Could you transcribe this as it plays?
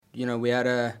we had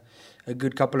a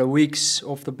good couple of weeks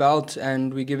off the belt,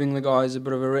 and we're giving the guys a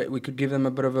bit of we could give them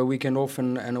a bit of a weekend off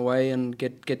and away and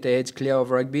get their heads clear of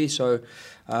rugby. So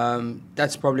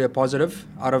that's probably a positive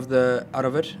out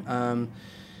of it.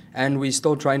 And we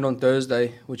still trained on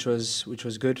Thursday, which was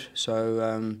good.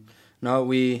 So no,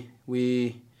 we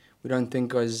don't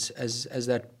think as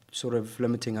that sort of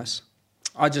limiting us.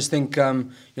 I just think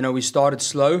we started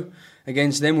slow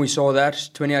against them. We saw that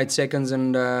 28 seconds,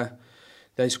 and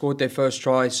they scored their first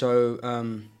try. So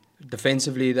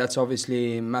defensively, that's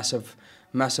obviously a massive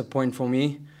point for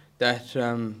me, that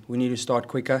we need to start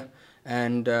quicker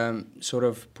and sort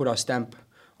of put our stamp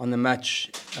on the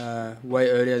match way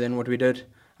earlier than what we did.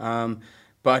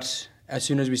 But as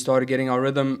soon as we started getting our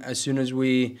rhythm, as soon as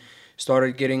we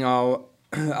started getting our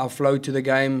flow to the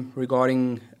game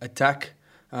regarding attack,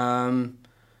 the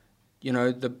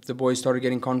boys started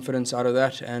getting confidence out of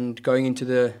that, and going into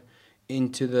the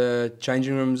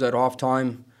changing rooms at half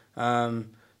time.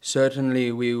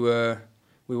 Certainly we were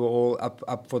all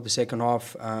up for the second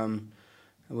half,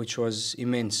 which was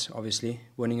immense. Obviously,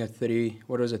 winning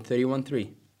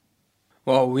 31-3.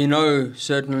 Well, we know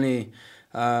certainly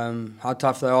how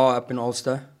tough they are up in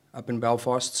Ulster, up in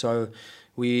Belfast. So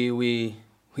we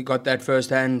got that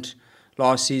firsthand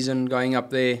last season, going up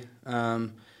there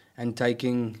and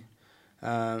taking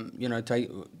them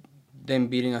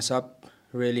beating us up,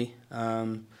 really.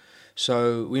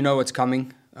 So we know what's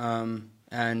coming,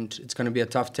 and it's going to be a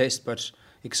tough test, but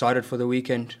excited for the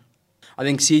weekend. I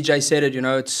think CJ said it,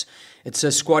 it's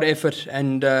a squad effort,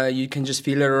 and you can just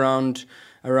feel it around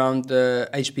the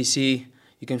HPC.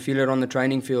 You can feel it on the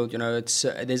training field.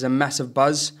 There's a massive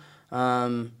buzz,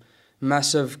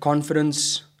 massive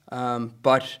confidence,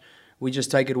 but we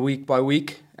just take it week by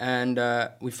week, and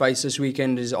we face this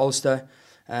weekend is Ulster,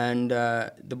 and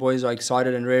the boys are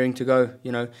excited and raring to go.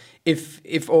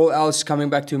 If all else, coming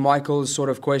back to Michael's sort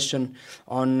of question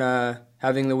on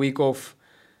having the week off,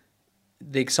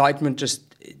 the excitement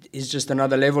is just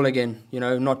another level again.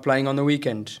 Not playing on the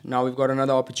weekend. Now we've got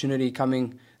another opportunity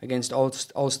coming against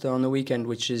Ulster on the weekend,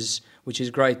 which is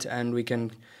great, and we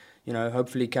can,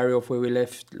 hopefully carry off where we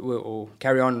left, or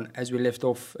carry on as we left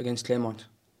off against Claremont.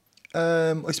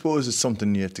 I suppose it's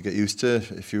something you have to get used to.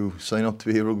 If you sign up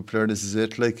to be a rugby player, this is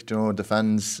it. The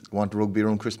fans want rugby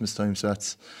around Christmas time, so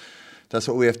that's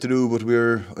what we have to do. But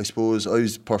I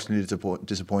was personally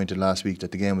disappointed last week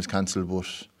that the game was cancelled,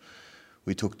 but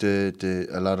we took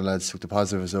a lot of lads took the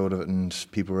positives out of it, and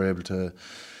people were able to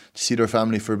see their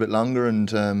family for a bit longer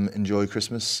and enjoy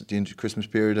Christmas. The Christmas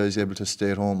period, I was able to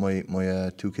stay at home with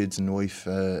my 2 kids and wife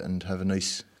and have a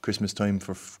nice Christmas time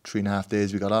for 3.5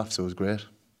 days we got off, so it was great.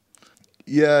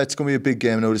 Yeah, it's going to be a big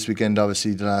game now this weekend.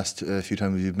 Obviously, the last few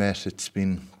times we've met, it's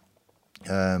been,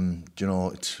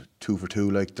 it's 2 for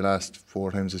 2. Like the last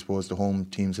 4 times, I suppose, the home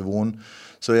teams have won.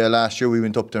 So yeah, last year we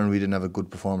went up there and we didn't have a good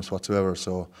performance whatsoever.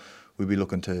 So we'll be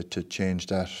looking to change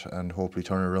that and hopefully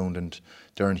turn it around. And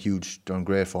they're in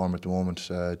great form at the moment.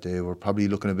 They were probably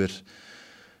looking a bit.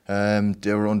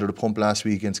 They were under the pump last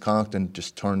week against Connacht and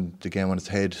just turned the game on its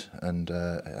head and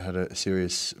had a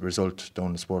serious result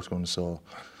down the sports ground. So.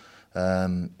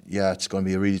 It's going to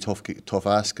be a really tough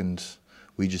ask, and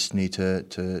we just need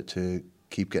to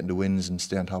keep getting the wins and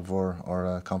stay on top of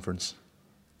our conference.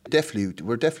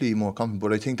 We're definitely more confident,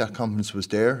 but I think that confidence was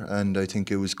there, and I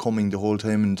think it was coming the whole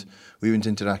time. And we went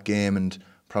into that game, and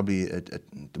probably the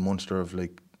monster of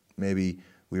maybe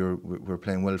we were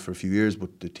playing well for a few years,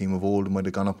 but the team of old might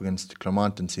have gone up against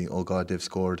Claremont and see, oh God, they've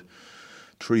scored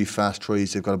 3 fast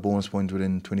tries, they've got a bonus point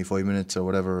within 25 minutes or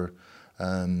whatever.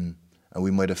 And we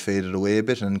might have faded away a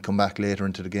bit and come back later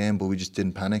into the game, but we just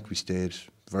didn't panic. We stayed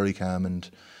very calm,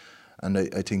 and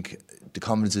I think the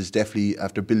confidence is definitely,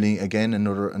 after building again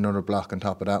another block on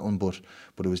top of that one, but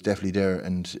it was definitely there,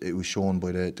 and it was shown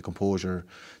by the composure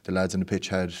the lads on the pitch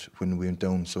had when we went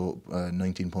down. So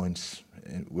 19 points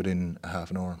within a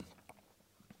half an hour.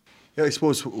 Yeah, I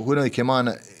suppose when I came on,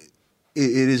 it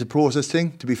is a process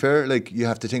thing, to be fair. You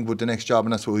have to think about the next job,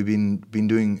 and that's what we've been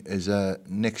doing, is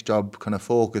next job kind of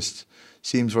focused.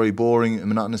 Seems very boring and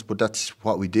monotonous, but that's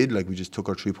what we did. We just took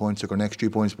our 3 points, took our next 3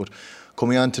 points. But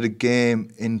coming on to the game,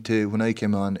 when I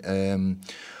came on,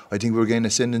 I think we were getting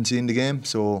ascendancy in the game.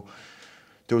 So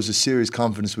there was a serious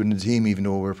confidence within the team, even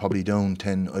though we were probably down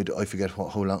 10. I forget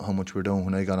how much we were down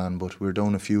when I got on, but we were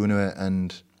down a few anyway.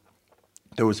 And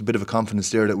there was a bit of a confidence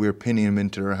there that we were pinning them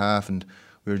into their half, and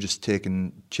we were just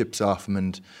taking chips off them,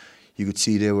 and you could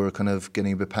see they were kind of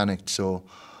getting a bit panicked. So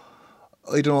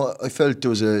I don't know, I felt there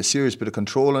was a serious bit of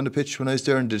control on the pitch when I was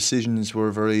there, and the decisions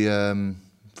were very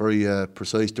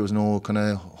precise. There was no kind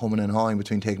of humming and hawing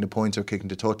between taking the points or kicking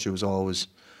the touch. It was always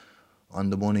on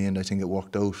the money, and I think it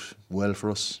worked out well for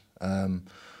us.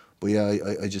 But yeah,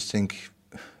 I just think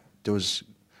there was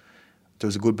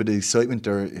a good bit of excitement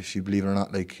there, if you believe it or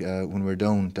not. Like when we were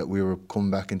down, that we were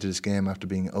coming back into this game after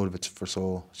being out of it for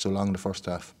so long in the first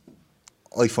half.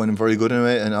 I find him very good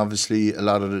anyway, and obviously a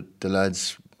lot of the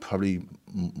lads probably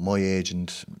my age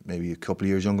and maybe a couple of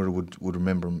years younger would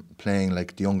remember him playing.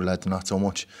 Like the younger lads, not so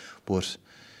much, but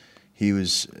he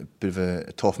was a bit of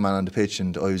a tough man on the pitch,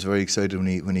 and I was very excited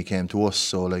when he came to us.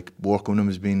 So like working with him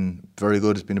has been very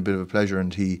good. It's been a bit of a pleasure,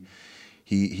 and he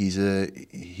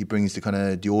brings the kind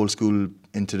of the old school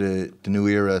into the new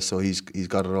era. So he's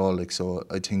got it all. Like, so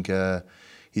I think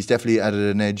he's definitely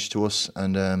added an edge to us,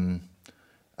 and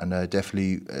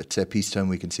definitely at peacetime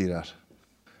we can see that.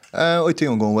 I think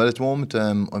I'm going well at the moment.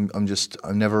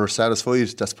 I'm never satisfied.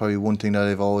 That's probably one thing that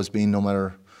I've always been, no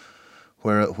matter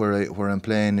where I'm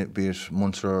playing, be it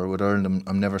Munster or with Ireland.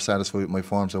 I'm never satisfied with my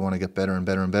forms. I want to get better and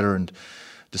better and better. And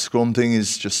the scrum thing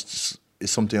is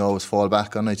something I always fall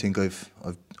back on. I think I've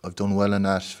done well in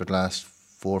that for the last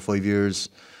 4 or 5 years,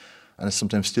 and it's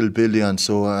sometimes still building on.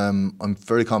 So I'm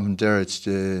very confident there.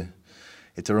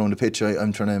 It's around the pitch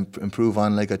I'm trying to improve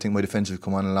on. Like, I think my defence have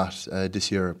come on a lot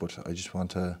this year, but I just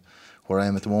want to, where I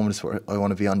am at the moment is where I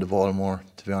want to be on the ball more,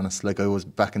 to be honest, like I was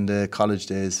back in the college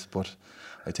days. But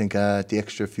I think the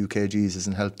extra few kgs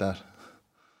hasn't helped that.